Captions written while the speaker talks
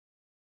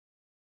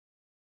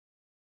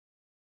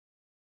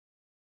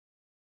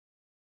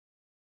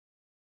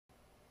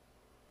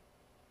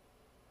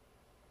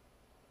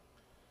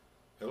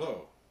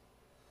Hello,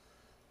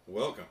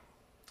 welcome.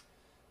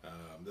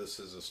 This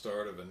is the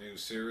start of a new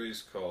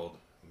series called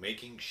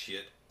Making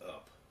Shit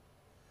Up.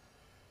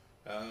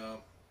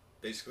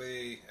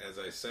 Basically, as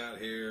I sat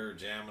here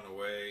jamming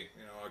away,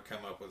 I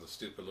come up with a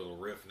stupid little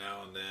riff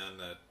now and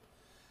then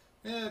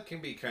that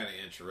can be kind of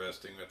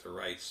interesting with the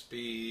right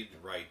speed,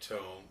 right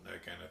tone,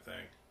 that kind of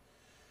thing.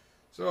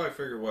 So I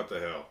figured, what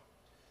the hell?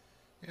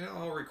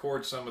 I'll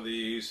record some of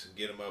these,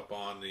 get them up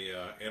on the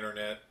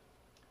internet.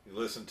 You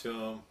listen to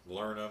them,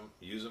 learn them,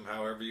 use them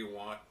however you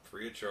want,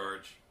 free of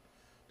charge.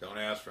 Don't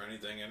ask for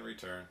anything in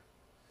return.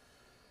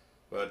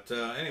 But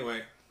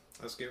anyway,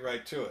 let's get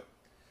right to it.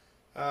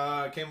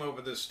 I came up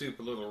with this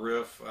stupid little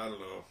riff, I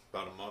don't know,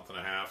 about a month and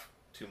a half,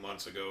 2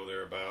 months ago,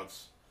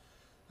 thereabouts.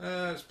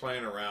 I was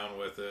playing around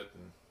with it,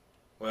 and,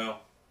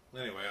 well,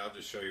 anyway, I'll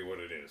just show you what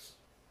it is.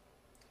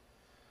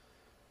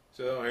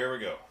 So, here we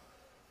go.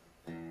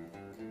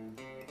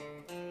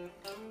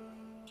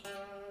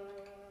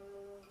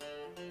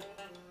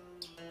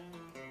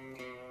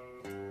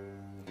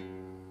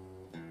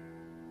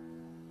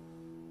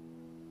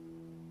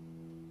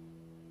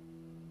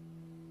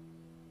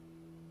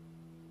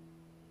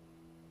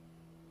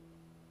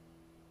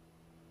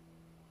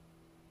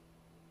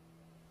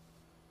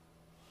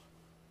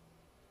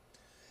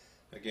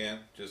 Again,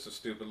 just a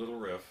stupid little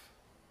riff.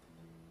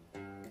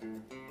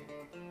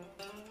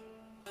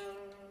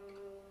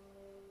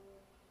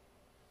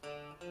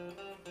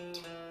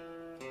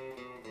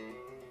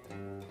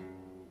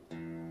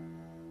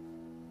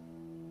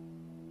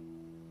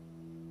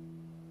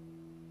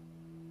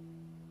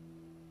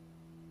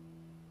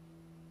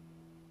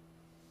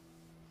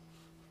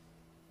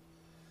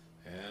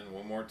 And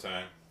one more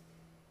time.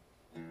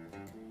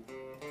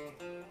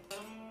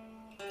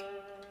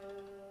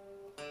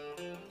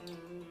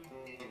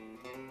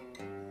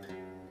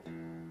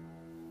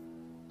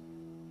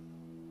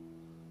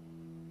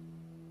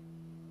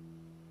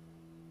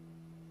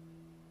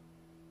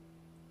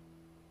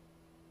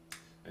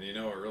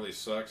 And what really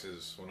sucks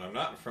is when I'm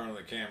not in front of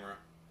the camera,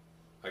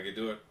 I can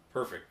do it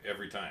perfect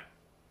every time.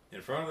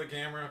 In front of the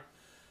camera,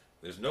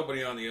 there's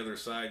nobody on the other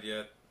side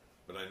yet,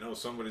 but I know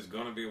somebody's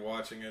going to be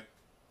watching it.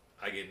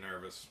 I get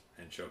nervous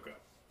and choke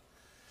up.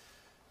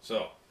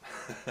 So,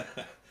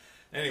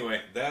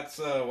 anyway, that's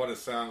what it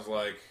sounds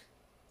like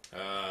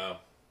at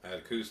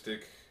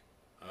acoustic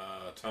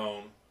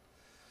tone.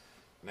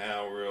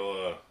 Now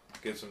we'll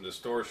get some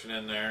distortion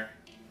in there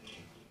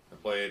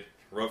and play it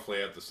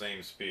roughly at the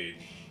same speed.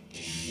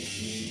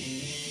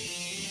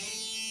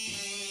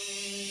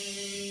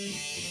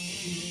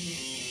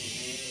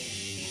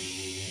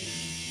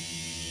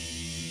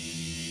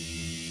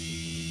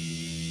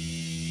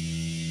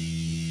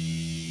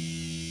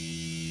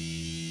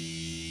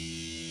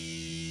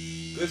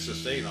 Good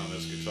sustain on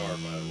this guitar,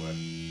 by the way.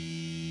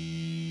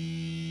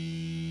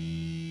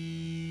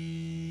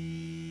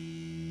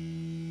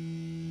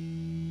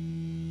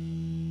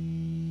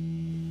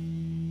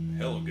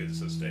 Hell of good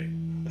sustain.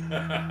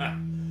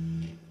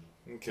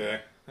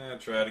 Okay, I'll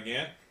try it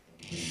again.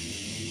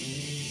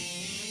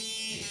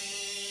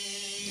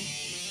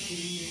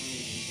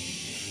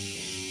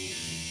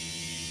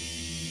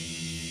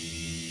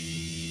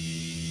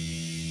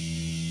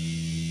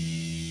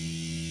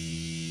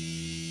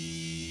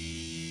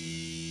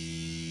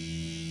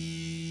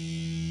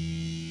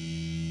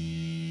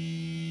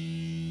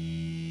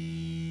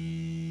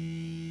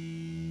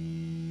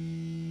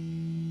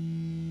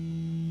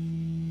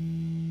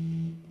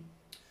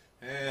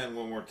 And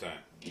one more time.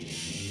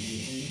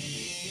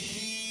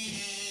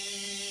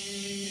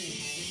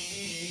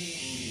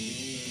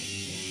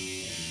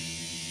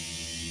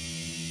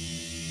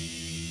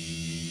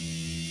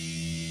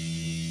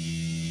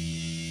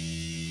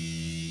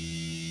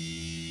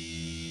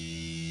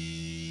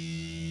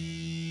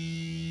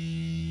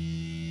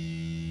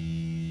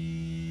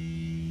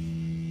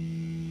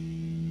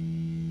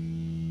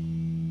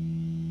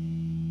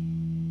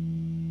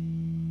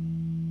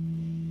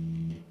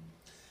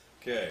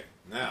 Okay,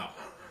 now,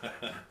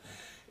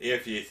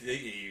 if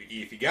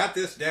you got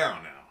this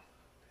down now,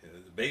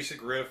 the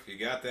basic riff, you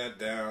got that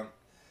down,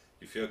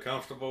 you feel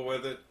comfortable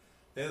with it,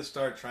 then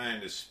start trying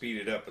to speed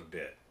it up a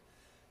bit.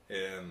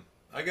 And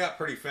I got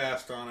pretty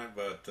fast on it,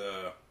 but,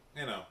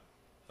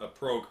 a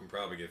pro can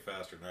probably get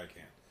faster than I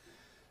can.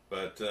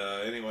 But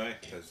anyway,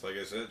 it's like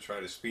I said, try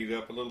to speed it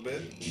up a little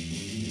bit.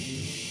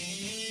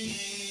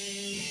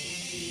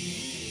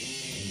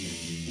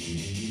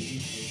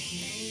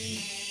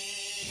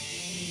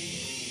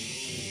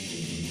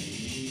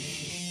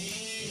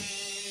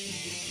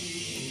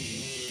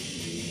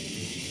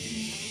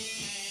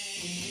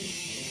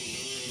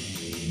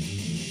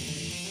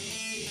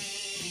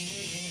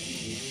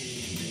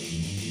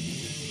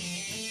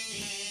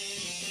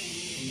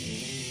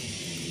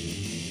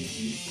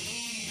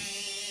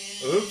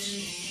 Oops.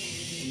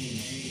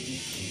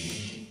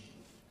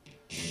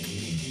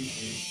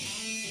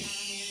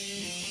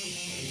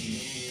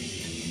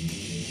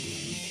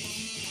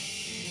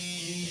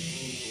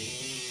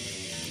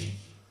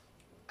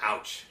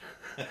 Ouch.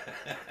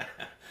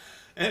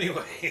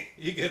 Anyway,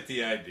 you get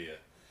the idea.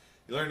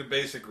 You learn the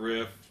basic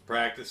riff,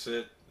 practice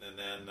it, and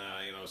then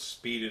you know,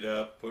 speed it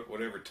up, put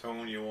whatever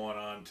tone you want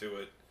onto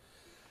it,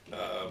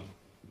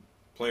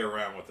 play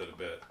around with it a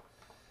bit.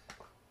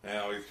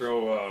 Now you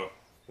throw a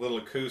little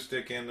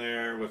acoustic in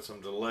there with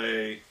some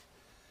delay,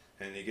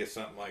 and you get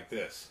something like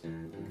this.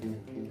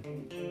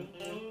 And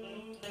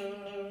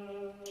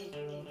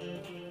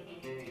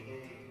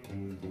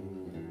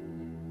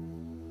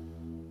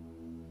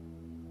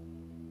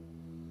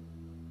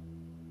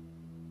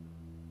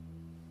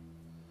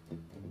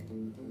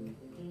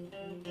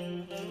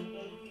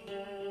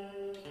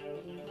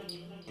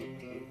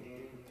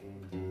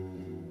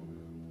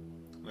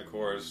of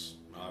course,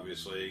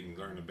 obviously, you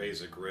can learn the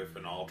basic riff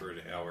and alter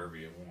it however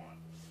you want.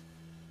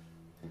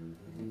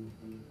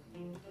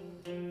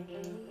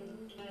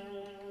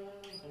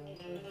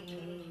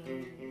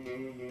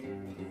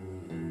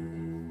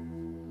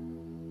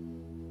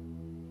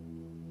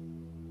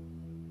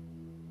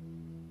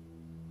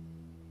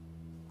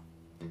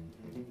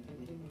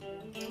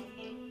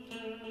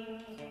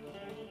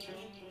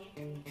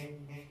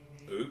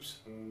 Oops,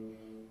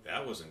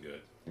 that wasn't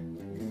good.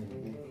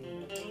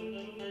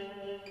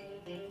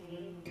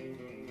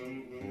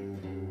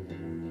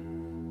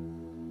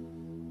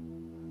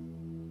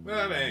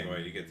 But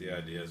anyway, you get the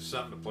idea. It's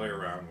something to play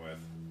around with.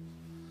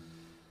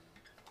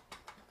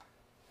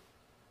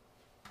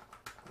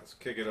 Let's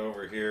kick it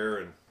over here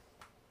and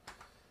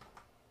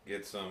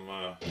get some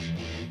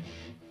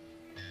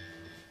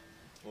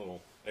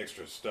little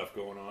extra stuff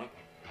going on.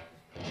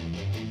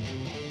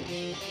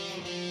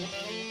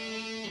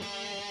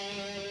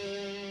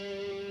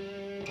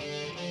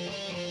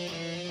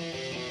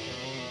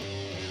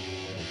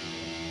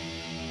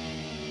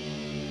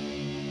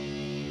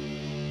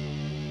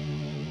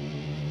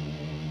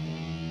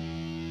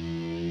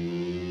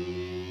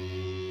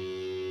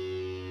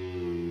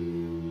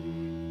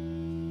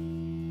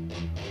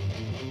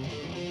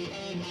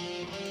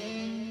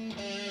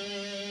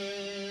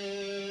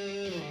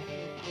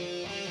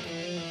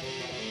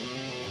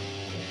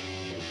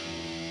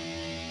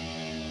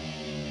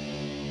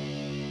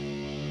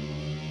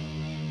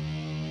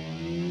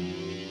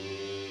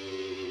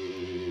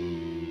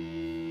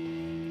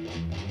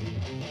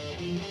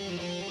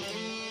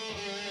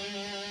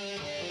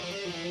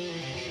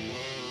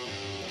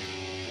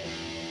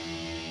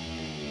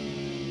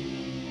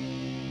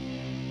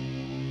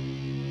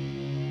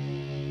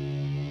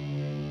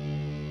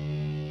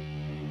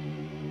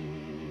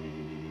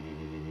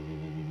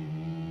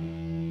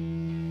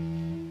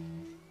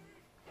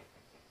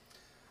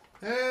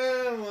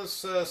 And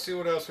let's see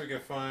what else we can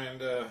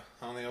find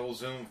on the old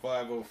Zoom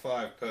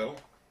 505 pedal.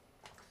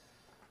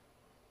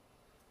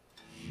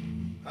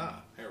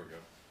 Ah, here we go.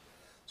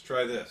 Let's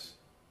try this.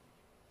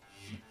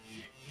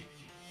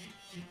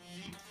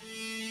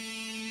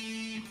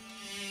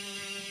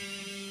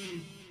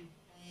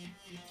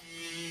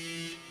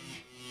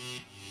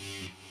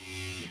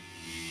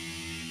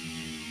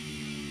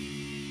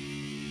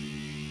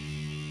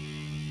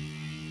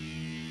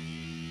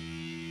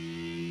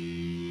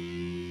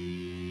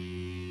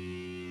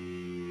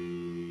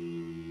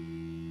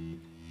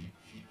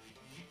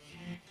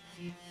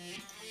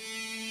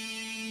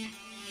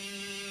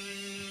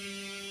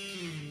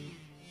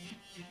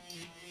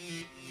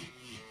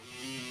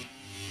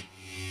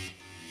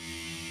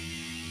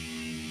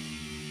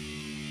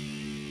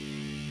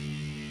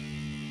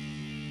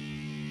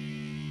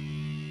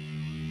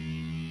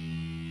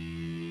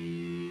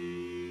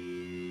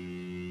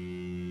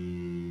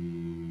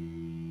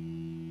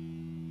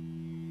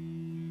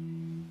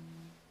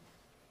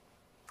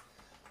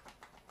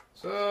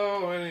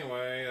 So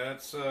anyway,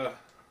 that's the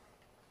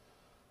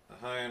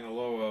high and the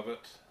low of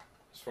it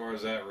as far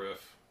as that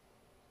riff.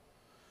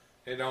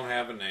 It don't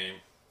have a name.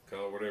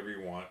 Call it whatever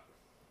you want.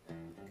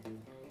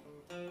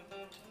 A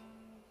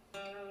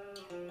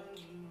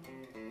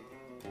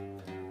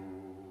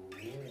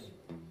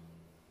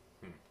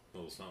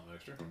little something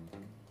extra.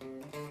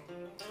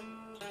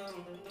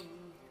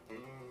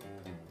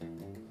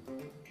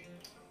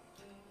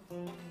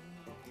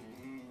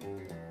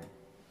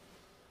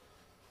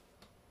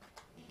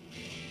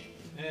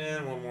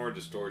 And one more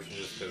distortion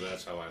just because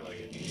that's how I like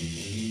it.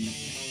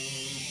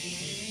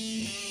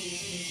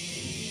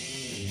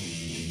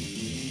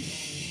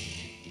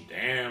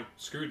 Damn,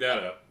 screwed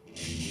that up.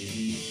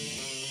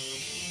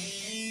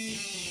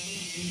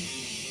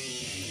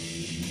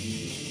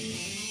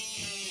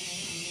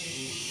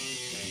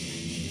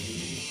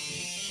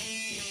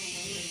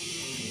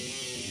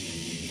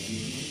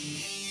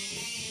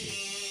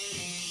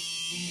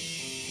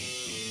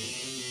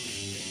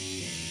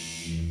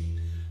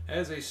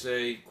 As they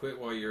say, quit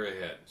while you're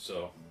ahead.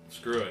 So,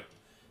 screw it.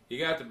 You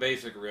got the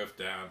basic riff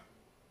down.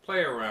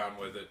 Play around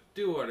with it.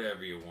 Do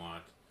whatever you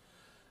want.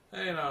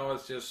 You know,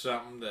 it's just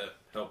something to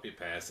help you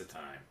pass the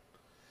time.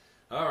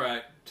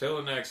 Alright, till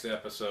the next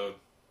episode.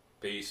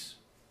 Peace.